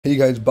Hey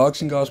guys,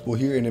 Boxing Gospel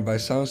here, and if I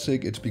sound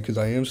sick, it's because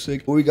I am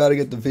sick, but we gotta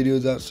get the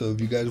videos out, so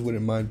if you guys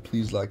wouldn't mind,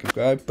 please like and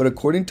subscribe. But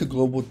according to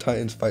Global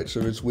Titans Fight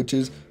Service, which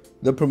is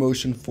the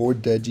promotion for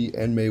Deji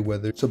and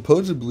Mayweather,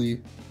 supposedly,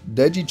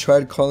 Deji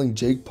tried calling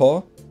Jake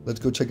Paul.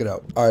 Let's go check it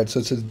out. Alright, so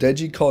it says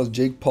Deji calls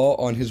Jake Paul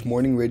on his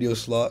morning radio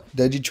slot.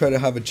 Deji tried to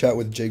have a chat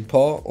with Jake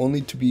Paul,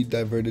 only to be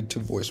diverted to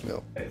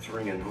voicemail. It's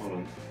ringing, hold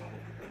on.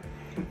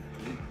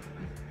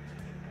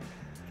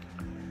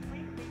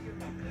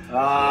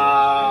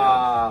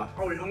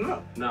 Oh, he hung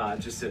up. Nah, it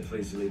just said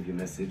please leave your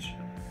message.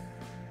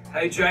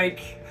 Hey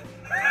Jake.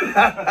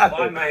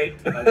 Bye mate.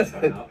 I just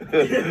hung up.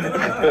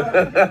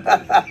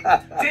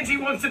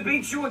 Deji wants to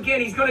beat you again.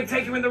 He's going to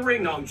take you in the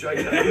ring. No, I'm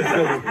joking.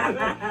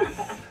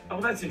 Oh,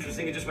 that's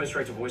interesting. It just went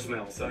straight to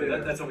voicemail. So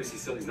that's obviously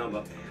still his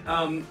number.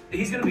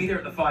 He's going to be there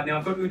at the fight. Now,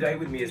 I've got Uday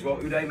with me as well.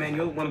 Uday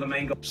Manuel, one of the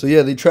main guys. So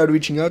yeah, they tried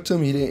reaching out to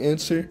him. He didn't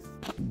answer.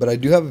 But I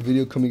do have a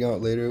video coming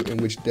out later in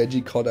which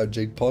Deji called out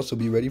Jake Paul, so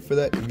be ready for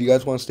that. If you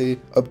guys want to stay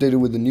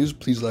updated with the news,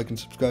 please like and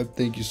subscribe.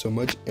 Thank you so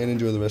much, and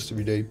enjoy the rest of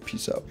your day.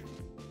 Peace out.